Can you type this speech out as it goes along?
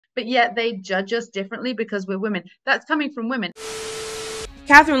but yet they judge us differently because we're women. That's coming from women.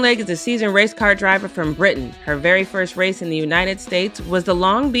 Katherine Legge is a seasoned race car driver from Britain. Her very first race in the United States was the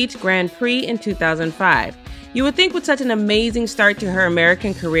Long Beach Grand Prix in 2005. You would think with such an amazing start to her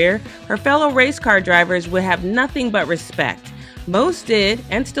American career, her fellow race car drivers would have nothing but respect. Most did,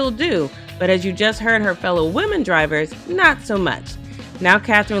 and still do, but as you just heard her fellow women drivers, not so much. Now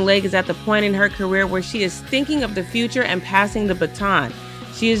Katherine Legge is at the point in her career where she is thinking of the future and passing the baton.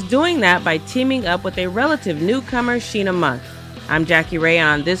 She is doing that by teaming up with a relative newcomer, Sheena Monk. I'm Jackie Ray.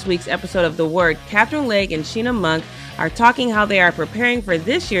 On this week's episode of The Word, Katherine Legge and Sheena Monk are talking how they are preparing for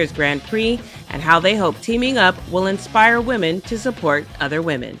this year's Grand Prix and how they hope teaming up will inspire women to support other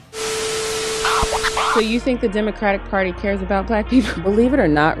women. So you think the Democratic Party cares about Black people? Believe it or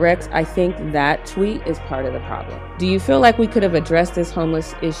not, Rex, I think that tweet is part of the problem. Do you feel like we could have addressed this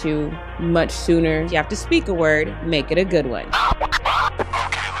homeless issue much sooner? You have to speak a word, make it a good one.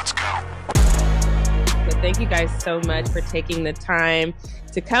 Okay, let's go. So thank you guys so much for taking the time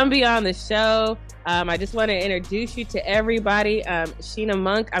to come be on the show. I just want to introduce you to everybody. Sheena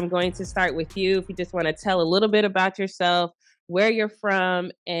Monk, I'm going to start with you. If you just want to tell a little bit about yourself, where you're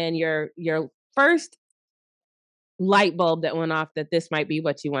from, and your first light bulb that went off that this might be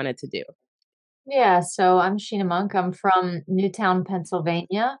what you wanted to do. Yeah, so I'm Sheena Monk. I'm from Newtown,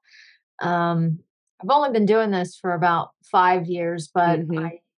 Pennsylvania. I've only been doing this for about 5 years, but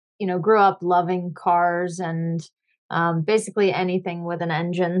I, grew up loving cars and basically anything with an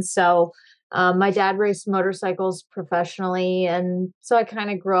engine. So my dad raced motorcycles professionally, and so I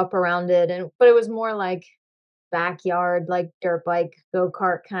kind of grew up around it. But it was more like backyard, like dirt bike,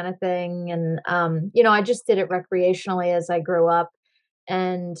 go-kart kind of thing. And I just did it recreationally as I grew up,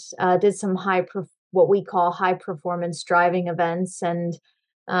 and did some what we call high performance driving events. And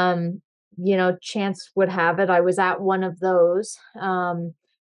chance would have it, I was at one of those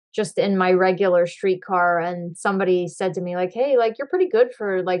just in my regular street car, and somebody said to me, like, hey, like, you're pretty good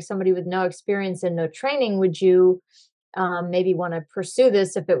for like somebody with no experience and no training. Would you maybe want to pursue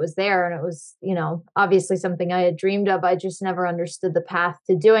this if it was there? And it was, obviously something I had dreamed of. I just never understood the path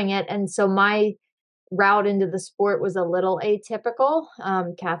to doing it. And so my route into the sport was a little atypical.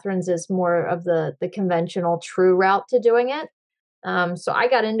 Catherine's is more of the conventional true route to doing it. So I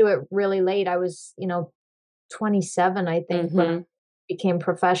got into it really late. I was, 27, I think, when I became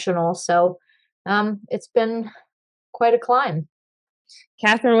professional. So it's been quite a climb.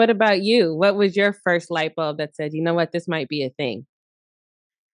 Katherine, what about you? What was your first light bulb that said, you know what, this might be a thing?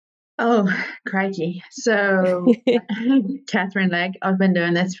 Oh, crikey. So, Katherine Legge, I've been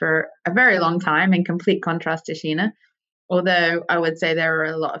doing this for a very long time, in complete contrast to Sheena. Although I would say there are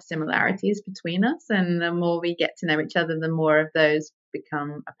a lot of similarities between us, and the more we get to know each other, the more of those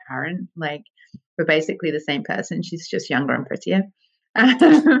become apparent. Like, we're basically the same person. She's just younger and prettier.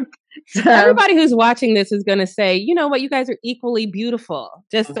 So, everybody who's watching this is going to say, you know what, you guys are equally beautiful,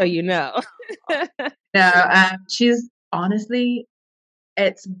 just so you know. No, she's honestly,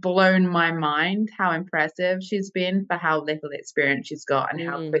 it's blown my mind how impressive she's been for how little experience she's got and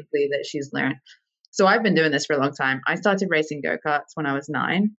how quickly that she's learned. So I've been doing this for a long time. I started racing go-karts when I was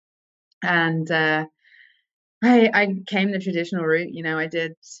 9, and I came the traditional route. I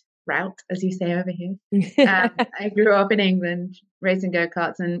did route, as you say over here. I grew up in England racing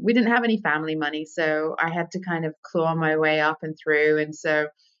go-karts, and we didn't have any family money, so I had to kind of claw my way up and through. And so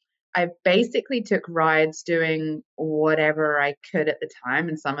I basically took rides doing whatever I could at the time,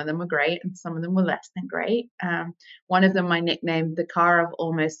 and some of them were great and some of them were less than great. One of them I nicknamed the car of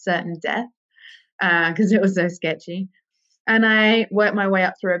almost certain death, because it was so sketchy. And I worked my way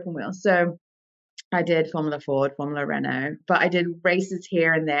up through open wheels. So I did Formula Ford, Formula Renault, but I did races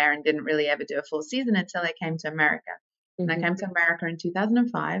here and there and didn't really ever do a full season until I came to America. And I came to America in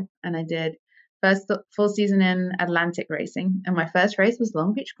 2005, and I did first full season in Atlantic racing. And my first race was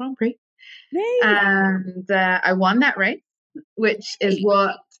Long Beach Grand Prix. Yay. And I won that race, which is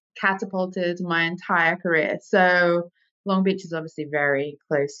what catapulted my entire career. So Long Beach is obviously very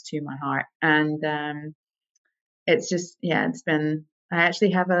close to my heart. And it's just, it's been, I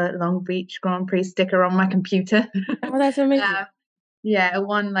actually have a Long Beach Grand Prix sticker on my computer. Oh, that's amazing. It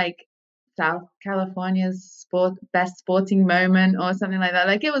won like South California's best sporting moment or something like that.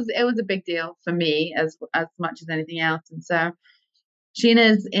 Like it was a big deal for me as much as anything else. And so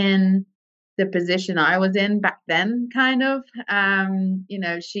Sheena's in the position I was in back then, kind of.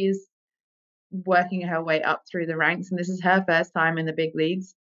 She's working her way up through the ranks, and this is her first time in the big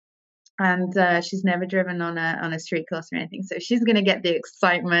leagues. And she's never driven on a street course or anything. So she's going to get the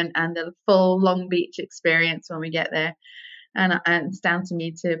excitement and the full Long Beach experience when we get there. And it's down to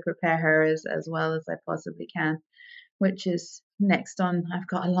me to prepare her as well as I possibly can. which is next on. I've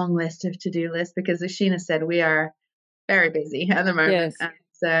got a long list of to-do lists because, as Sheena said, we are very busy at the moment. Yes.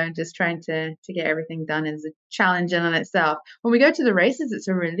 So just trying to get everything done is a challenge in itself. When we go to the races, it's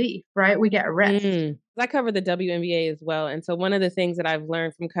a relief, right? We get a rest. I cover the WNBA as well. And so one of the things that I've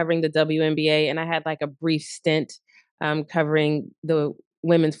learned from covering the WNBA, and I had like a brief stint covering the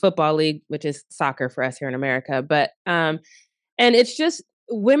Women's Football League, which is soccer for us here in America. But and it's just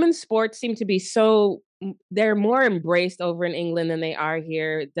women's sports seem to be they're more embraced over in England than they are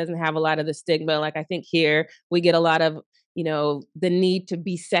here. It doesn't have a lot of the stigma. Like I think here we get a lot of, the need to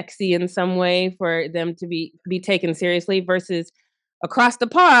be sexy in some way for them to be taken seriously versus across the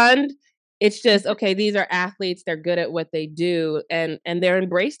pond. It's just, okay, these are athletes. They're good at what they do and they're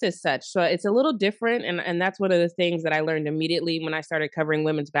embraced as such. So it's a little different. And that's one of the things that I learned immediately when I started covering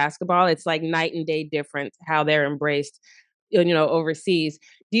women's basketball. It's like night and day difference how they're embraced overseas.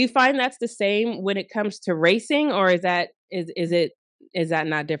 Do you find that's the same when it comes to racing, or is that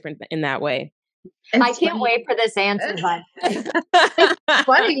not different in that way? I can't wait for this answer. It's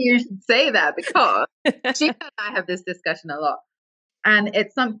funny you should say that because she and I have this discussion a lot, and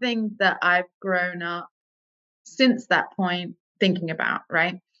it's something that I've grown up since that point thinking about,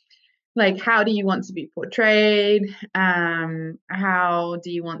 right? Like, how do you want to be portrayed? How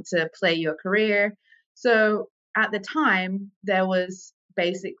do you want to play your career? So at the time, there was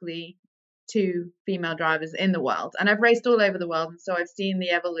basically 2 female drivers in the world, and I've raced all over the world, and so I've seen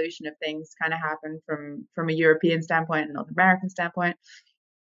the evolution of things kind of happen from a European standpoint and North American standpoint.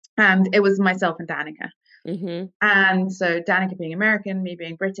 And it was myself and Danica. Mm-hmm. And so Danica being American, me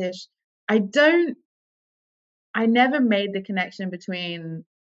being British, I never made the connection between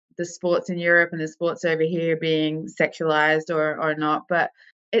the sports in Europe and the sports over here being sexualized or not, but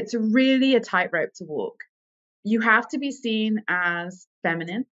it's really a tightrope to walk. You have to be seen as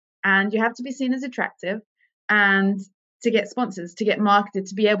feminine, and you have to be seen as attractive, and to get sponsors, to get marketed,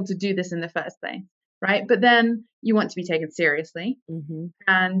 to be able to do this in the first place, right? But then you want to be taken seriously,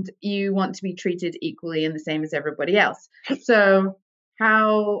 and you want to be treated equally and the same as everybody else. So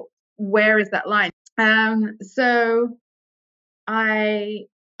where is that line? So I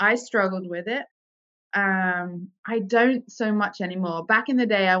struggled with it. I don't so much anymore. Back in the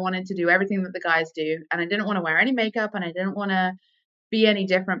day, I wanted to do everything that the guys do, and I didn't want to wear any makeup, and I didn't want to be any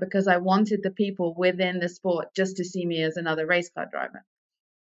different because I wanted the people within the sport just to see me as another race car driver.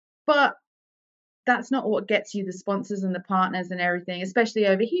 But that's not what gets you the sponsors and the partners and everything, especially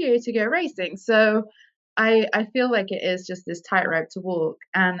over here to go racing. So I feel like it is just this tightrope to walk,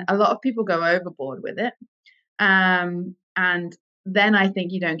 and a lot of people go overboard with it. And then I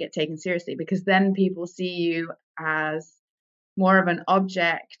think you don't get taken seriously because then people see you as more of an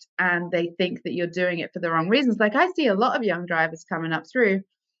object and they think that you're doing it for the wrong reasons. Like I see a lot of young drivers coming up through,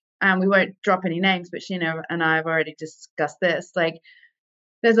 and we won't drop any names, but Sheena and I have already discussed this. Like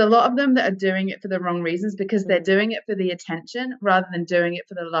there's a lot of them that are doing it for the wrong reasons because they're doing it for the attention rather than doing it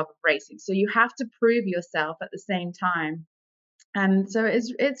for the love of racing. So you have to prove yourself at the same time. And so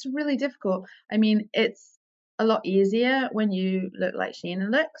it's really difficult. I mean, it's a lot easier when you look like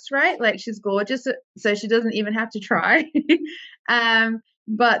Sheena looks, right? Like she's gorgeous, so she doesn't even have to try.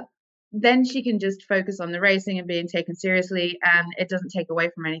 But then she can just focus on the racing and being taken seriously, and it doesn't take away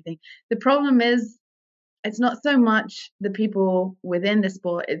from anything. The problem is it's not so much the people within the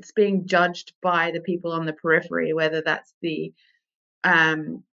sport, it's being judged by the people on the periphery, whether that's the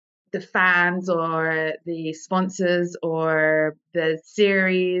fans or the sponsors or the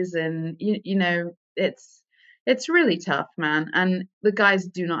series. And it's really tough, man, and the guys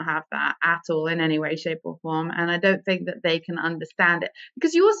do not have that at all in any way, shape or form, and I don't think that they can understand it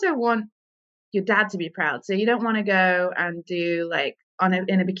because you also want your dad to be proud, so you don't want to go and do like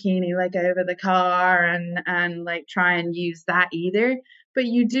in a bikini like over the car and like try and use that either, but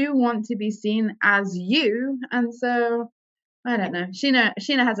you do want to be seen as you. And so I don't know.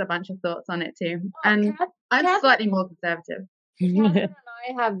 Sheena has a bunch of thoughts on it too. And I'm slightly more conservative. Katherine and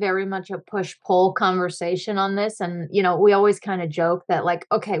I have very much a push-pull conversation on this. And, we always kind of joke that like,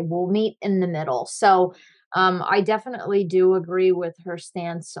 okay, we'll meet in the middle. So I definitely do agree with her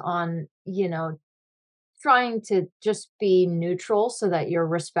stance on, trying to just be neutral so that you're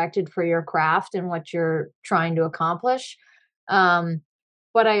respected for your craft and what you're trying to accomplish. But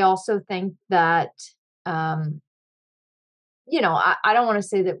I also think that, I don't want to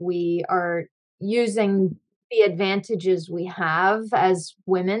say that we are using the advantages we have as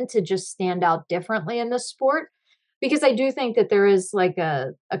women to just stand out differently in the sport, because I do think that there is like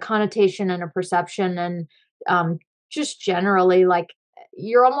a connotation and a perception and just generally like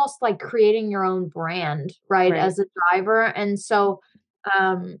you're almost like creating your own brand, right? As a driver. And so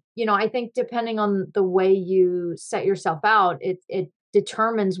I think depending on the way you set yourself out, it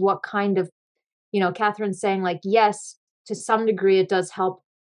determines what kind of, Catherine's saying like, yes, to some degree, it does help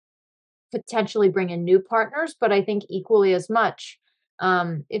potentially bring in new partners, but I think equally as much,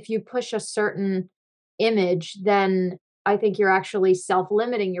 if you push a certain image, then I think you're actually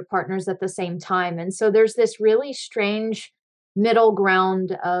self-limiting your partners at the same time. And so there's this really strange middle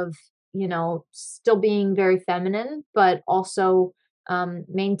ground of, still being very feminine, but also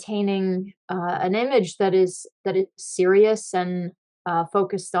maintaining an image that is serious and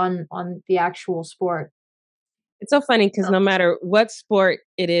focused on the actual sport. It's so funny because no matter what sport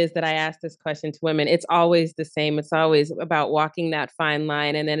it is that I ask this question to women, it's always the same. It's always about walking that fine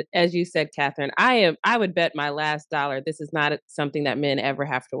line. And then, as you said, Katherine, I would bet my last dollar this is not something that men ever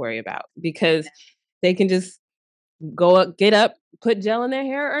have to worry about because they can just go up, get up, put gel in their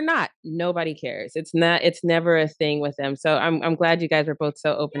hair or not. Nobody cares. It's never a thing with them. So I'm glad you guys are both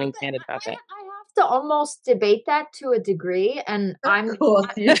so open and candid about that. I have to almost debate that to a degree, and Of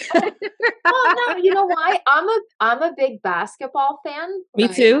course, yeah. well, no, you know why? I'm a big basketball fan. Me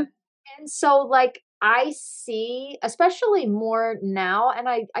too. And so like I see, especially more now, and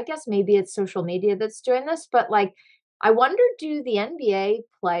I guess maybe it's social media that's doing this, but like I wonder, do the NBA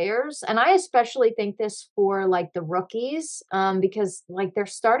players, and I especially think this for like the rookies, because like they're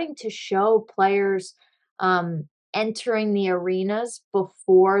starting to show players um entering the arenas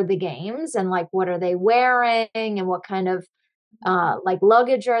before the games and like what are they wearing and what kind of like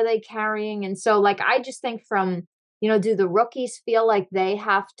luggage are they carrying? And so like I just think from, do the rookies feel like they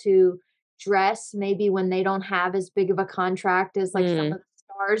have to dress maybe when they don't have as big of a contract as like some of the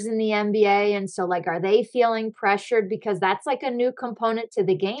stars in the NBA? And so like are they feeling pressured because that's like a new component to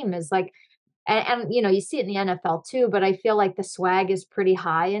the game is like and you see it in the NFL too, but I feel like the swag is pretty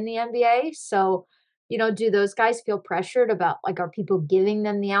high in the NBA. So, do those guys feel pressured about like are people giving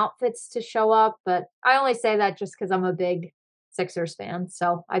them the outfits to show up? But I only say that just because I'm a big Sixers fan,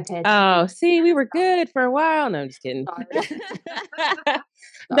 so I pay attention. Oh, see, we were good for a while. No, I'm just kidding.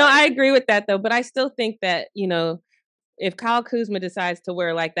 No, I agree with that though, but I still think that, if Kyle Kuzma decides to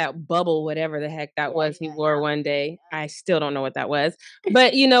wear like that bubble, whatever the heck that was he wore one day, I still don't know what that was.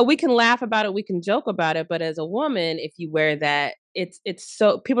 But we can laugh about it, we can joke about it. But as a woman, if you wear that, it's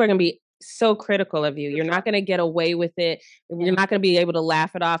so people are gonna be so critical of you. You're not gonna get away with it. You're not gonna be able to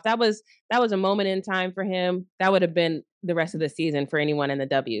laugh it off. That was a moment in time for him. That would have been the rest of the season for anyone in the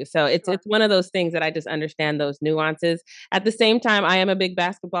W. So it's one of those things that I just understand those nuances. At the same time, I am a big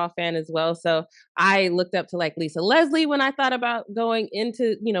basketball fan as well. So I looked up to like Lisa Leslie when I thought about going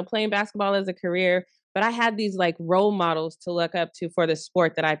into, playing basketball as a career. But I had these like role models to look up to for the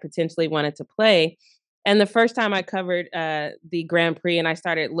sport that I potentially wanted to play. And the first time I covered the Grand Prix and I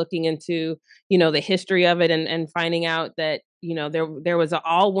started looking into, the history of it and finding out that, there was an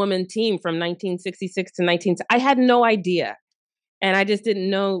all-woman team from 1966 to 19. I had no idea. And I just didn't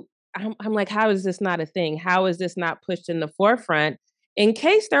know. I'm like, how is this not a thing? How is this not pushed in the forefront? In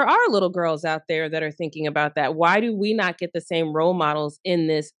case there are little girls out there that are thinking about that, why do we not get the same role models in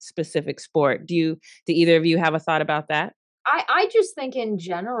this specific sport? Do either of you have a thought about that? I just think in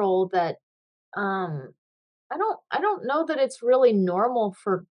general that um I don't know that it's really normal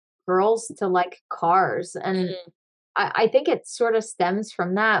for girls to like cars. And I think it sort of stems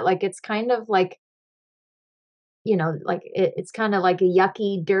from that. Like it's kind of like, like it's kind of like a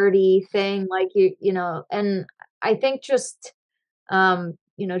yucky, dirty thing. Like and I think just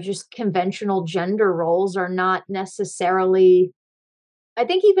conventional gender roles are not necessarily, I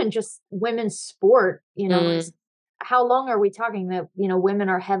think even just women's sport, is how long are we talking that, women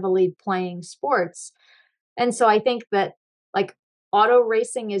are heavily playing sports? And so I think that like auto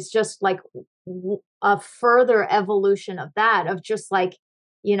racing is just like a further evolution of that, of just like,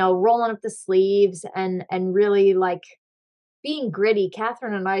 rolling up the sleeves and really like being gritty.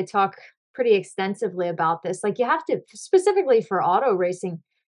 Catherine and I talk pretty extensively about this. Like you have to, specifically for auto racing,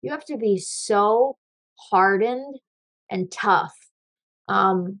 you have to be so hardened and tough.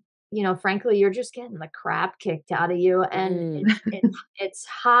 Frankly, you're just getting the crap kicked out of you, and it's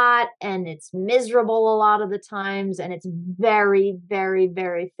hot and it's miserable a lot of the times, and it's very, very,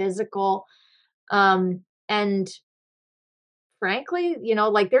 very physical. And frankly,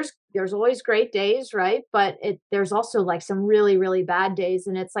 like there's always great days, right? But there's also like some really, really bad days,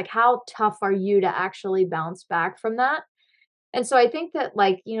 and it's like how tough are you to actually bounce back from that? And so I think that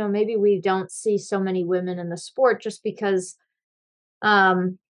like, maybe we don't see so many women in the sport just because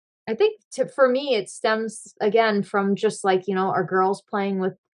um I think for me it stems again from just like, are girls playing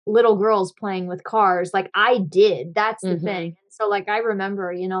with little girls playing with cars like I did. That's the thing. And so like I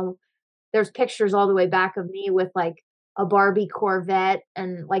remember, there's pictures all the way back of me with like a Barbie Corvette,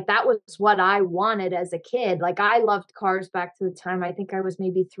 and like that was what I wanted as a kid. Like I loved cars back to the time I think I was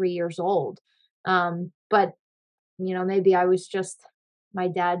maybe 3 years old. But maybe I was just my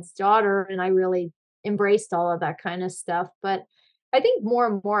dad's daughter and I really embraced all of that kind of stuff. But I think more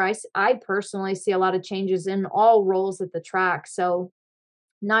and more I personally see a lot of changes in all roles at the track. So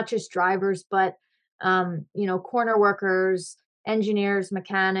not just drivers, but corner workers, engineers,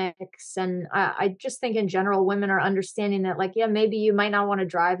 mechanics, and I just think in general, women are understanding that, like, yeah, maybe you might not want to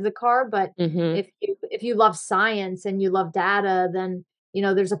drive the car, but if you love science and you love data, then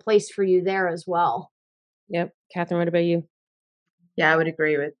there's a place for you there as well. Yep. Catherine, what about you? Yeah, I would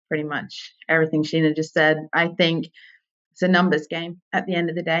agree with pretty much everything Sheena just said. I think it's a numbers game at the end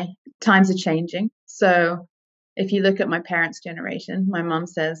of the day. Times are changing. So if you look at my parents' generation, my mom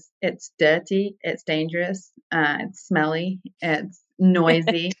says it's dirty, it's dangerous, it's smelly, it's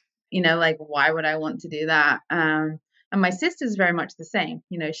noisy. Like, why would I want to do that? And my sister's very much the same.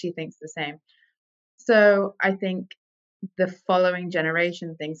 She thinks the same. So I think the following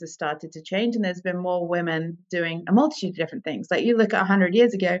generation, things have started to change, and there's been more women doing a multitude of different things. Like, you look at 100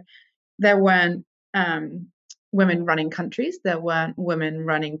 years ago, there weren't women running countries, there weren't women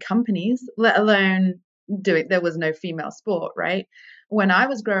running companies, let alone there was no female sport, right? When I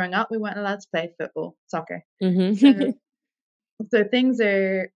was growing up, we weren't allowed to play football, soccer. So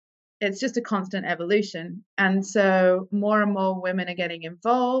it's just a constant evolution. And so more and more women are getting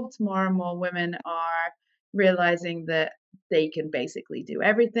involved, more and more women are realizing that they can basically do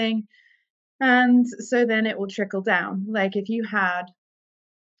everything. And so then it will trickle down. Like, if you had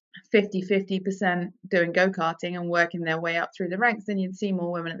 50% doing go-karting and working their way up through the ranks, then you'd see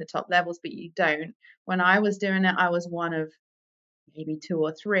more women at the top levels, but you don't. When I was doing it, I was one of maybe 2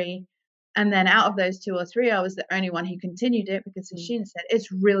 or 3. And then out of those 2 or 3, I was the only one who continued it because, as Sheena said,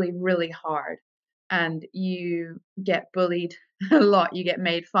 it's really, really hard. And you get bullied a lot. You get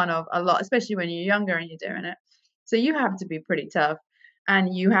made fun of a lot, especially when you're younger and you're doing it. So you have to be pretty tough,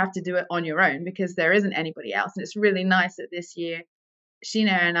 and you have to do it on your own because there isn't anybody else. And it's really nice that this year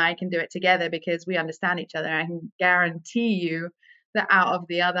Sheena and I can do it together because we understand each other. I can guarantee you that out of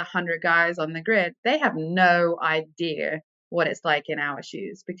the other 100 guys on the grid, they have no idea what it's like in our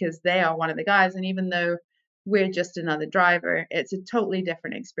shoes because they are one of the guys. And even though we're just another driver, it's a totally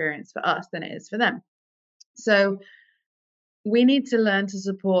different experience for us than it is for them. So we need to learn to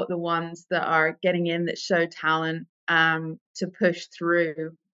support the ones that are getting in, that show talent, to push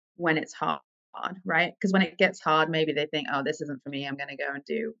through when it's hard, right? Because when it gets hard, maybe they think, oh, this isn't for me, I'm going to go and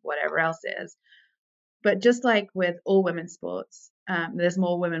do whatever else is. But just like with all women's sports, there's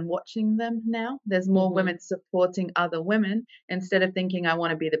more women watching them now. There's more women supporting other women instead of thinking, I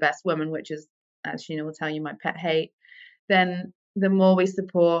want to be the best woman, which is, as Sheena will tell you, my pet hate. Then the more we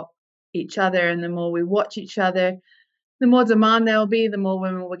support each other and the more we watch each other, the more demand there will be, the more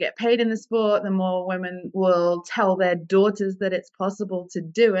women will get paid in the sport, the more women will tell their daughters that it's possible to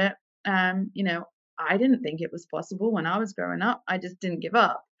do it. I didn't think it was possible when I was growing up. I just didn't give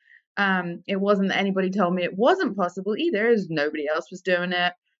up. It wasn't that anybody told me it wasn't possible either, as nobody else was doing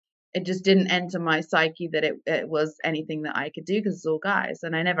it. It just didn't enter my psyche that it was anything that I could do because it's all guys.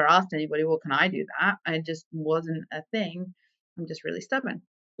 And I never asked anybody, well, can I do that? It just wasn't a thing. I'm just really stubborn.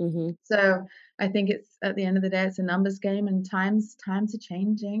 So I think it's, at the end of the day, it's a numbers game, and times are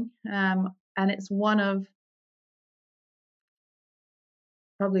changing. And it's one of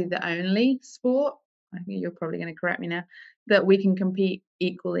probably the only sport, I think you're probably going to correct me now, that we can compete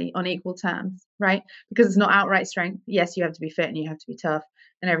equally on equal terms, right? Because it's not outright strength. Yes, you have to be fit and you have to be tough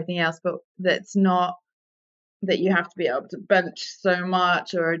and everything else, but that's not that you have to be able to bench so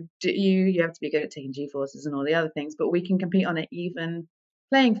much, or you have to be good at taking G-forces and all the other things, but we can compete on an even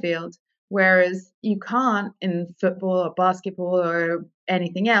playing field, whereas you can't in football or basketball or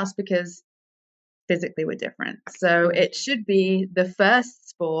anything else because physically we're different. So it should be the first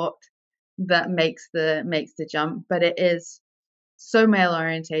sport that makes the jump, but it is so male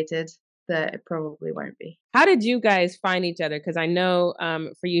orientated that it probably won't be. How did you guys find each other? Because I know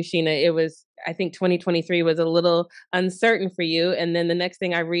for you, Sheena, I think 2023 was a little uncertain for you. And then the next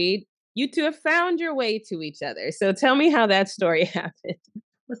thing I read, you two have found your way to each other. So tell me how that story happened.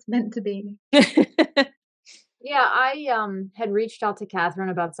 Was meant to be. Yeah, I had reached out to Catherine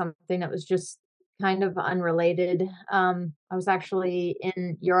about something that was just kind of unrelated. I was actually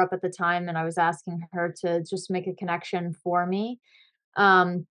in Europe at the time, and I was asking her to just make a connection for me,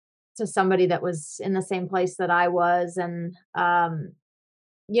 to somebody that was in the same place that I was. And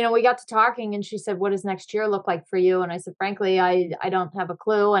we got to talking, and she said, "What does next year look like for you?" And I said, "Frankly, I don't have a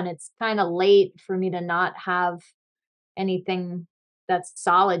clue, and it's kind of late for me to not have anything that's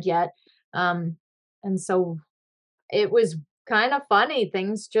solid yet." And so it was kind of funny.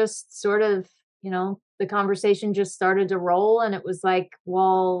 Things just sort of, the conversation just started to roll, and it was like,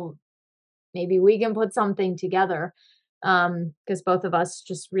 well, maybe we can put something together. Because both of us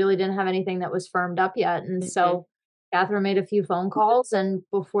just really didn't have anything that was firmed up yet. And so Catherine made a few phone calls, and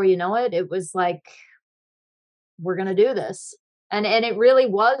before you know it, it was like, we're gonna do this. And it really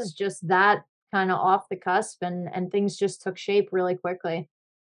was just that kind of off the cusp, and things just took shape really quickly.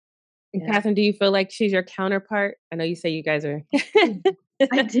 And Catherine, do you feel like she's your counterpart? I know you say you guys are.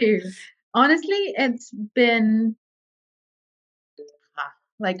 I do. Honestly, it's been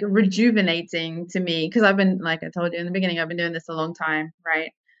like rejuvenating to me because I've been, like I told you in the beginning, I've been doing this a long time,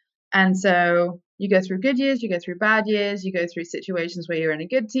 right? And so you go through good years, you go through bad years, you go through situations where you're in a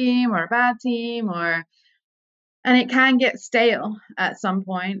good team or a bad team, and it can get stale at some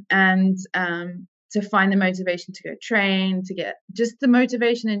point. And to find the motivation to go train, to get just the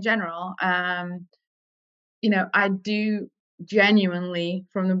motivation in general, I do genuinely,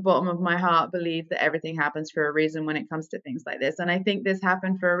 from the bottom of my heart, believe that everything happens for a reason when it comes to things like this. And I think this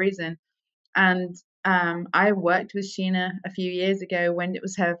happened for a reason. And I worked with Sheena a few years ago when it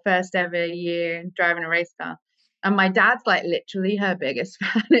was her first ever year driving a race car. And my dad's like literally her biggest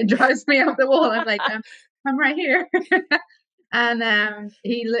fan. It drives me up the wall. I'm like, I'm right here. And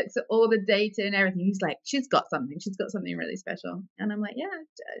he looks at all the data and everything. He's like, she's got something really special. And I'm like, yeah,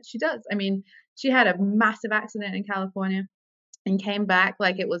 she does. I mean, she had a massive accident in California and came back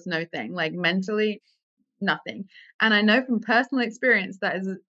like it was no thing, like mentally nothing. And I know from personal experience that is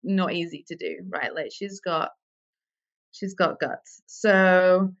not easy to do, right? Like she's got guts.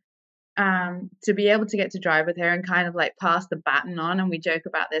 So to be able to get to drive with her and kind of like pass the baton on, and we joke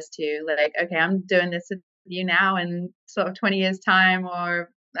about this too, like, okay, I'm doing this with you now in sort of 20 years time, or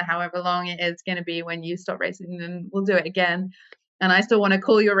however long it is going to be when you stop racing, and we'll do it again. And I still want to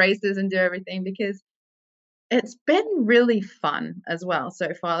call your races and do everything because it's been really fun as well so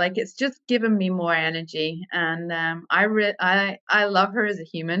far. Like it's just given me more energy, and I love her as a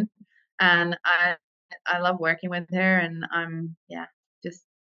human, and I love working with her, and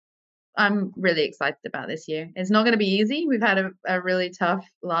I'm really excited about this year. It's not going to be easy. We've had a really tough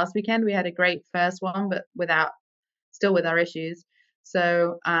last weekend. We had a great first one, but still with our issues.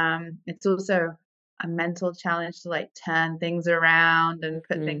 So it's also a mental challenge to like turn things around and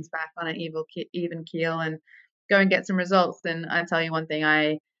put things back on an even keel and go and get some results. And I tell you one thing,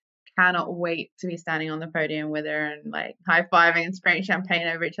 I cannot wait to be standing on the podium with her and like high-fiving and spraying champagne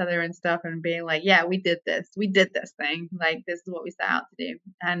over each other and stuff and being like, yeah, we did this thing. Like this is what we set out to do.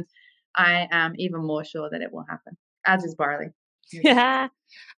 And I am even more sure that it will happen, as is Barley. Yeah.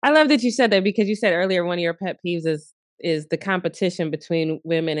 I love that you said that, because you said earlier one of your pet peeves is the competition between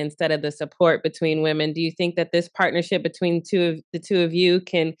women instead of the support between women. Do you think that this partnership between the two of you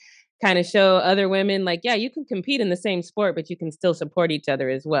can kind of show other women like, yeah, you can compete in the same sport, but you can still support each other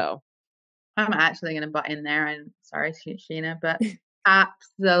as well? I'm actually going to butt in there, and sorry, Sheena, but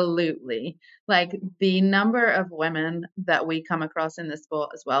absolutely. Like the number of women that we come across in the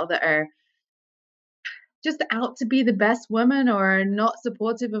sport as well that are just out to be the best woman or not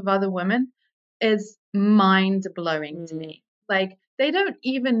supportive of other women is mind blowing to me. Like they don't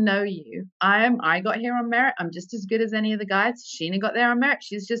even know you. I got here on merit. I'm just as good as any of the guys. Sheena got there on merit.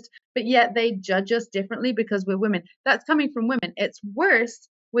 But yet they judge us differently because we're women. That's coming from women. It's worse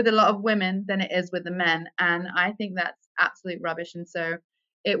with a lot of women than it is with the men. And I think that's absolute rubbish. And so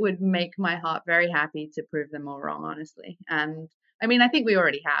it would make my heart very happy to prove them all wrong, honestly. And I mean, I think we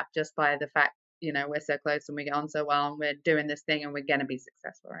already have, just by the fact, we're so close and we get on so well and we're doing this thing and we're going to be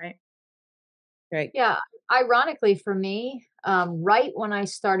successful, right? Right. Yeah. Ironically for me, right when I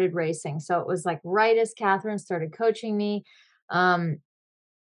started racing, so it was like right as Catherine started coaching me,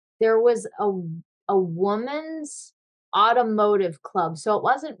 there was a woman's automotive club. So it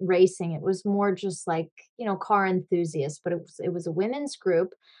wasn't racing. It was more just like, car enthusiasts, but it was a women's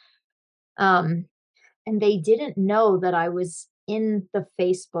group. And they didn't know that I was in the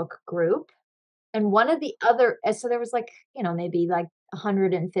Facebook group. And one of the other, so there was like, maybe like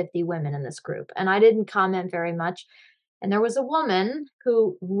 150 women in this group. And I didn't comment very much. And there was a woman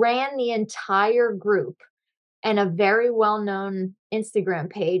who ran the entire group and a very well-known Instagram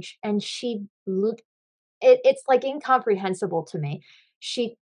page. And it's like incomprehensible to me.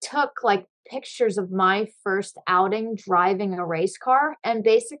 She took like pictures of my first outing driving a race car and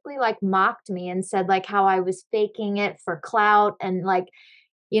basically like mocked me and said like how I was faking it for clout and like,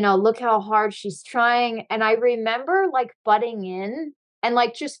 look how hard she's trying. And I remember like butting in and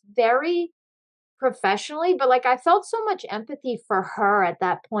like just very professionally, but like I felt so much empathy for her at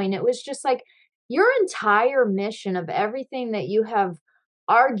that point. It was just like your entire mission of everything that you have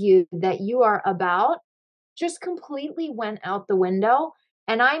argued that you are about just completely went out the window.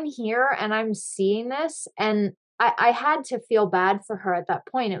 And I'm here and I'm seeing this. And I had to feel bad for her at that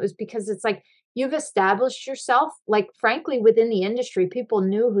point. It was because it's like, you've established yourself, like, frankly, within the industry, people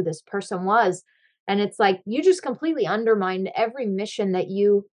knew who this person was. And it's like, you just completely undermined every mission that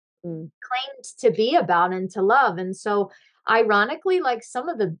you claimed to be about and to love. And so, ironically, like, some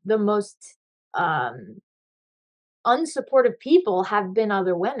of the most um unsupportive people have been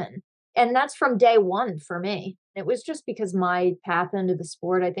other women. And that's from day one for me. It was just because my path into the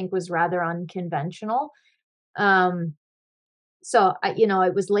sport, I think, was rather unconventional. Um, so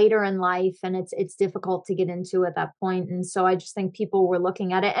it was later in life, and it's difficult to get into at that point. And so I just think people were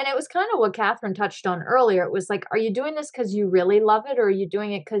looking at it, and it was kind of what Catherine touched on earlier. It was like, are you doing this because you really love it, or are you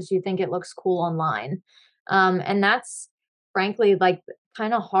doing it because you think it looks cool online? And that's frankly like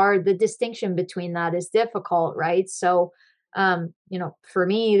kind of hard. The distinction between that is difficult, right? So, for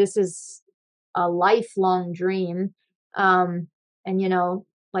me, this is a lifelong dream. Um, and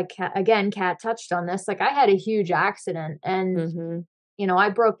like again, Kat touched on this. Like, I had a huge accident, and I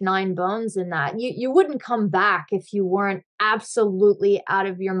broke 9 bones in that. You wouldn't come back if you weren't absolutely out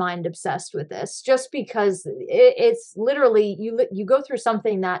of your mind obsessed with this. Just because it's literally you go through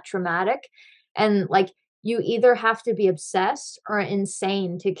something that traumatic, and like, you either have to be obsessed or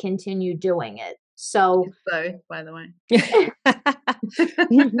insane to continue doing it. So It's both, by the way.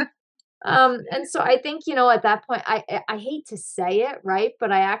 and so I think, at that point, I hate to say it, right?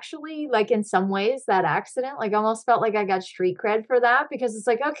 But I actually, like, in some ways, that accident, like, almost felt like I got street cred for that, because it's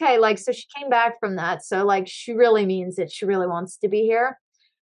like, okay, like, so she came back from that. So, like, she really means it. She really wants to be here.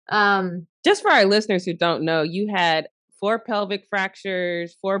 Just for our listeners who don't know, you had 4 pelvic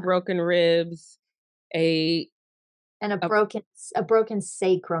fractures, 4 broken ribs, and a broken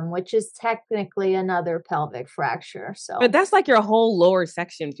sacrum, which is technically another pelvic fracture. So, but that's like your whole lower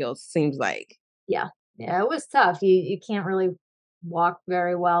section seems like. Yeah, it was tough. You can't really walk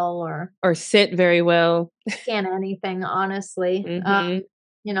very well or sit very well. Can't anything, honestly. And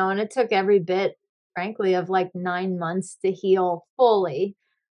it took every bit, frankly, of like 9 months to heal fully.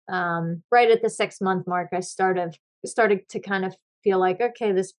 Right at the 6-month mark, I started to kind of feel like,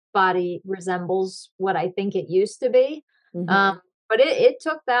 okay, this body resembles what I think it used to be. But it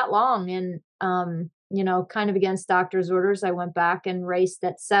took that long. And, kind of against doctor's orders, I went back and raced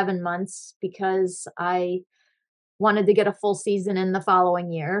at 7 months because I wanted to get a full season in the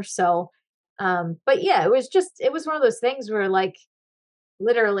following year. So, but yeah, it was one of those things where, like,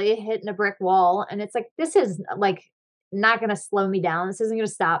 literally hitting a brick wall, and it's like, this is like not going to slow me down. This isn't going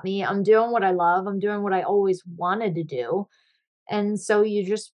to stop me. I'm doing what I love. I'm doing what I always wanted to do. And so you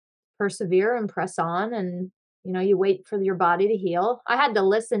just persevere and press on, and you wait for your body to heal. I had to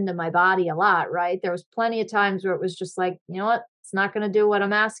listen to my body a lot, right? There was plenty of times where it was just like, you know what, it's not going to do what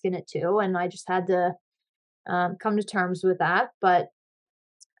I'm asking it to, and I just had to come to terms with that. But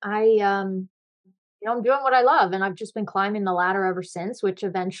I'm doing what I love, and I've just been climbing the ladder ever since, which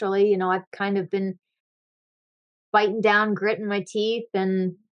eventually, I've kind of been biting down, gritting my teeth,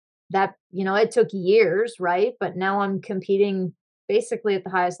 and that, it took years, right? But now I'm competing basically at the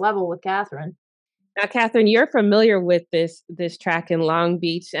highest level with Catherine. Now, Catherine, you're familiar with this track in Long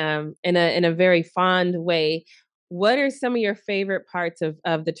Beach in a very fond way. What are some of your favorite parts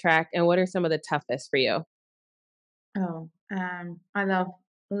of the track, and what are some of the toughest for you? Oh, I love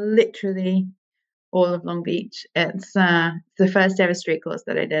literally all of Long Beach. It's the first ever street course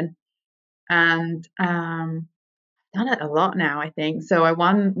that I did, and I've done it a lot now, I think. So I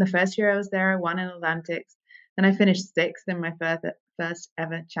won the first year I was there. I won in Atlantics, then I finished 6th in my first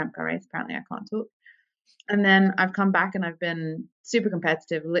ever champ car race. Apparently, I can't talk. And then I've come back and I've been super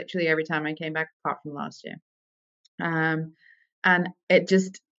competitive literally every time I came back, apart from last year. And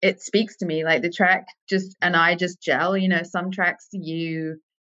it speaks to me, like, the track and I just gel. Some tracks they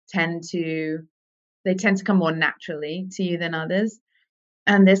tend to come more naturally to you than others.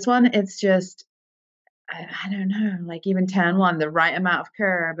 And this one, it's just, I don't know, like, even turn 1, the right amount of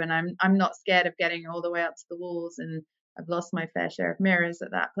curb, and I'm not scared of getting all the way up to the walls, and I've lost my fair share of mirrors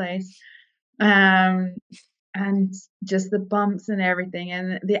at that place. And just the bumps and everything,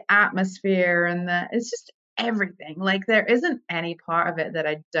 and the atmosphere, and it's just everything. Like, there isn't any part of it that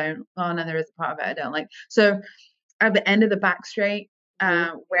I don't. Oh no, there is a part of it I don't like. So at the end of the back straight,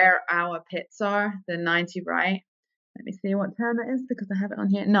 where our pits are, the 90 right. Let me see what turn it is, because I have it on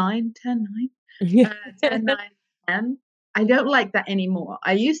here. 9, 10, 9. 10, 9, 10. I don't like that anymore.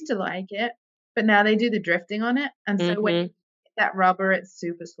 I used to like it, but now they do the drifting on it. And so when you hit that rubber, it's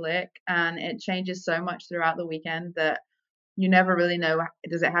super slick, and it changes so much throughout the weekend that you never really know,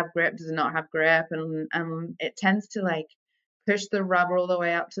 does it have grip, does it not have grip, and it tends to, like, push the rubber all the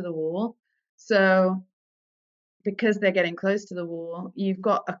way up to the wall. So because they're getting close to the wall, you've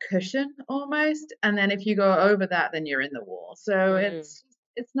got a cushion almost, and then if you go over that, then you're in the wall. So it's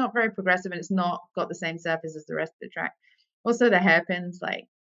not very progressive, and it's not got the same surface as the rest of the track. Also, the hairpins, like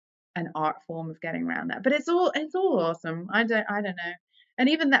an art form of getting around that, but it's all awesome. I don't know. And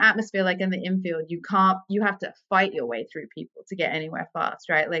even the atmosphere, like in the infield, you have to fight your way through people to get anywhere fast,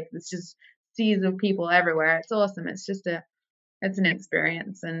 right? Like it's just seas of people everywhere. It's awesome. It's an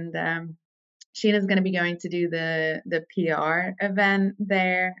experience. And Sheena's going to be going to do the PR event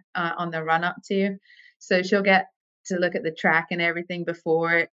there on the run up to, so she'll get to look at the track and everything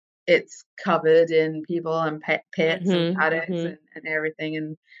before it's covered in people and pits and paddocks and everything.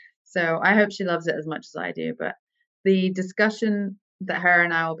 And so I hope she loves it as much as I do. But the discussion that her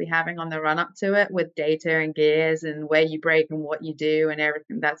and I will be having on the run up to it, with data and gears and where you brake and what you do and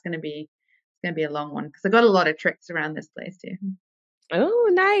everything, it's going to be a long one, because I got a lot of tricks around this place too. Oh,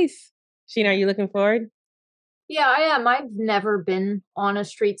 nice. Sheena, are you looking forward? Yeah, I am. I've never been on a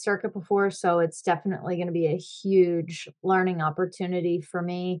street circuit before, so it's definitely going to be a huge learning opportunity for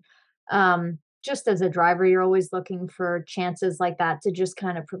me. Just as a driver, you're always looking for chances like that to just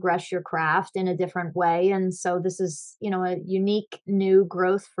kind of progress your craft in a different way. And so this is, a unique new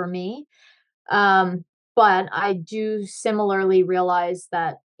growth for me. But I do similarly realize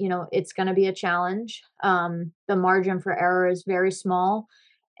that, it's going to be a challenge. The margin for error is very small.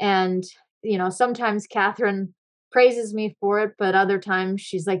 And, sometimes Katherine praises me for it, but other times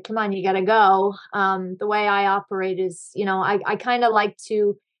she's like, come on, you got to go. The way I operate is, I kind of like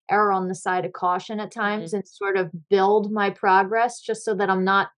to err on the side of caution at times and sort of build my progress just so that I'm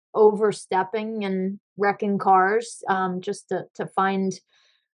not overstepping and wrecking cars, just to find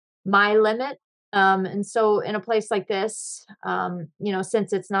my limit. And so in a place like this,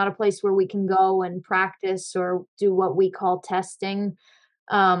 since it's not a place where we can go and practice or do what we call testing,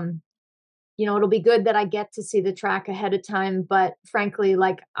 it'll be good that I get to see the track ahead of time. But frankly,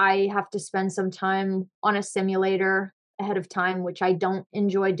 like, I have to spend some time on a simulator ahead of time, which I don't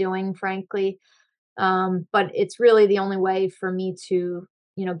enjoy doing, frankly. But it's really the only way for me to,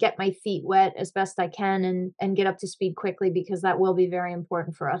 get my feet wet as best I can and get up to speed quickly, because that will be very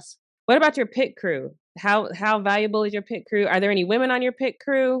important for us. What about your pit crew? How valuable is your pit crew? Are there any women on your pit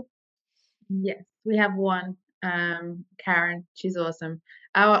crew? Yes, we have one. Karen, she's awesome.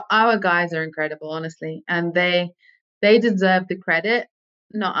 Our guys are incredible, honestly, and they deserve the credit,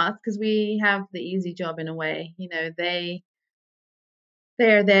 not us, because we have the easy job in a way.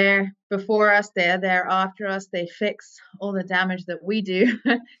 They're there before us, they're there after us. They fix all the damage that we do.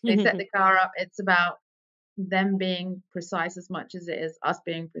 They set the car up. It's about them being precise as much as it is us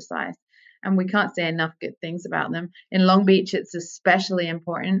being precise, and we can't say enough good things about them. In Long Beach, it's especially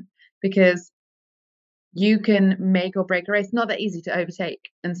important because you can make or break a race. It's not that easy to overtake,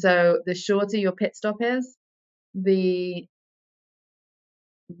 and so the shorter your pit stop is, the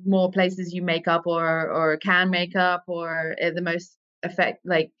more places you make up or can make up, or the most effect.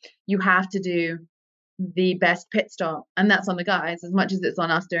 Like, you have to do the best pit stop, and that's on the guys as much as it's on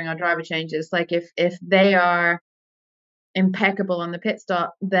us doing our driver changes. Like, if they are impeccable on the pit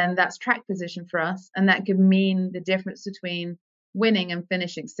stop, then that's track position for us, and that could mean the difference between winning and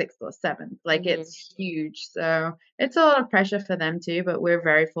finishing 6th or 7th. Like, it's huge. So it's a lot of pressure for them too, but we're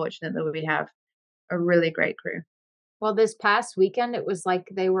very fortunate that we have a really great crew. Well, this past weekend, it was like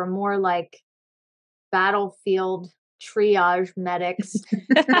they were more like battlefield triage medics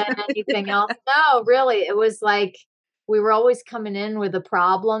than anything else. No, really, it was like we were always coming in with a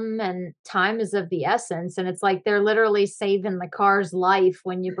problem, and time is of the essence. And it's like they're literally saving the car's life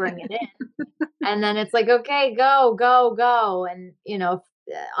when you bring it in. And then it's like, okay, go, go, go. And,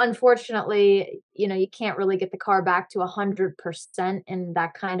 unfortunately, you can't really get the car back to 100% in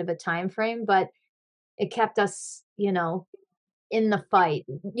that kind of a time frame, but it kept us, in the fight.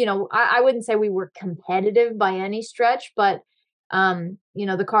 I wouldn't say we were competitive by any stretch, but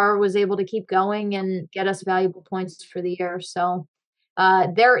the car was able to keep going and get us valuable points for the year. So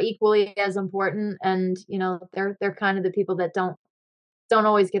they're equally as important, and they're kind of the people that don't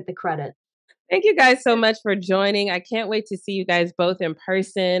always get the credit. Thank you guys so much for joining. I can't wait to see you guys both in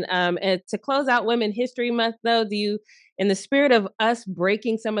person. And to close out Women History Month, though, in the spirit of us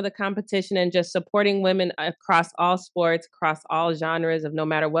breaking some of the competition and just supporting women across all sports, across all genres of no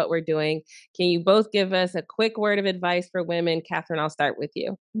matter what we're doing, can you both give us a quick word of advice for women? Katherine, I'll start with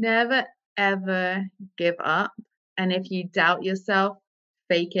you. Never, ever give up. And if you doubt yourself,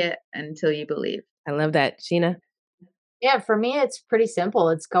 fake it until you believe. I love that. Sheena? Yeah, for me, it's pretty simple.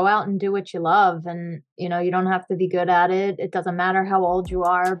 It's go out and do what you love. And, you don't have to be good at it. It doesn't matter how old you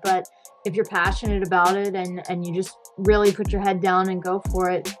are, but if you're passionate about it and you just really put your head down and go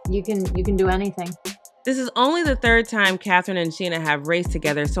for it, you can do anything. This is only the third time Katherine and Sheena have raced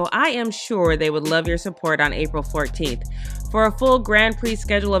together, so I am sure they would love your support on April 14th. For a full Grand Prix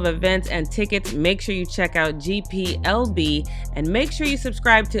schedule of events and tickets, make sure you check out GPLB and make sure you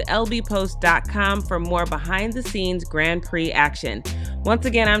subscribe to lbpost.com for more behind-the-scenes Grand Prix action. Once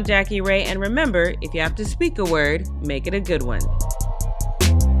again, I'm Jackie Ray, and remember, if you have to speak a word, make it a good one.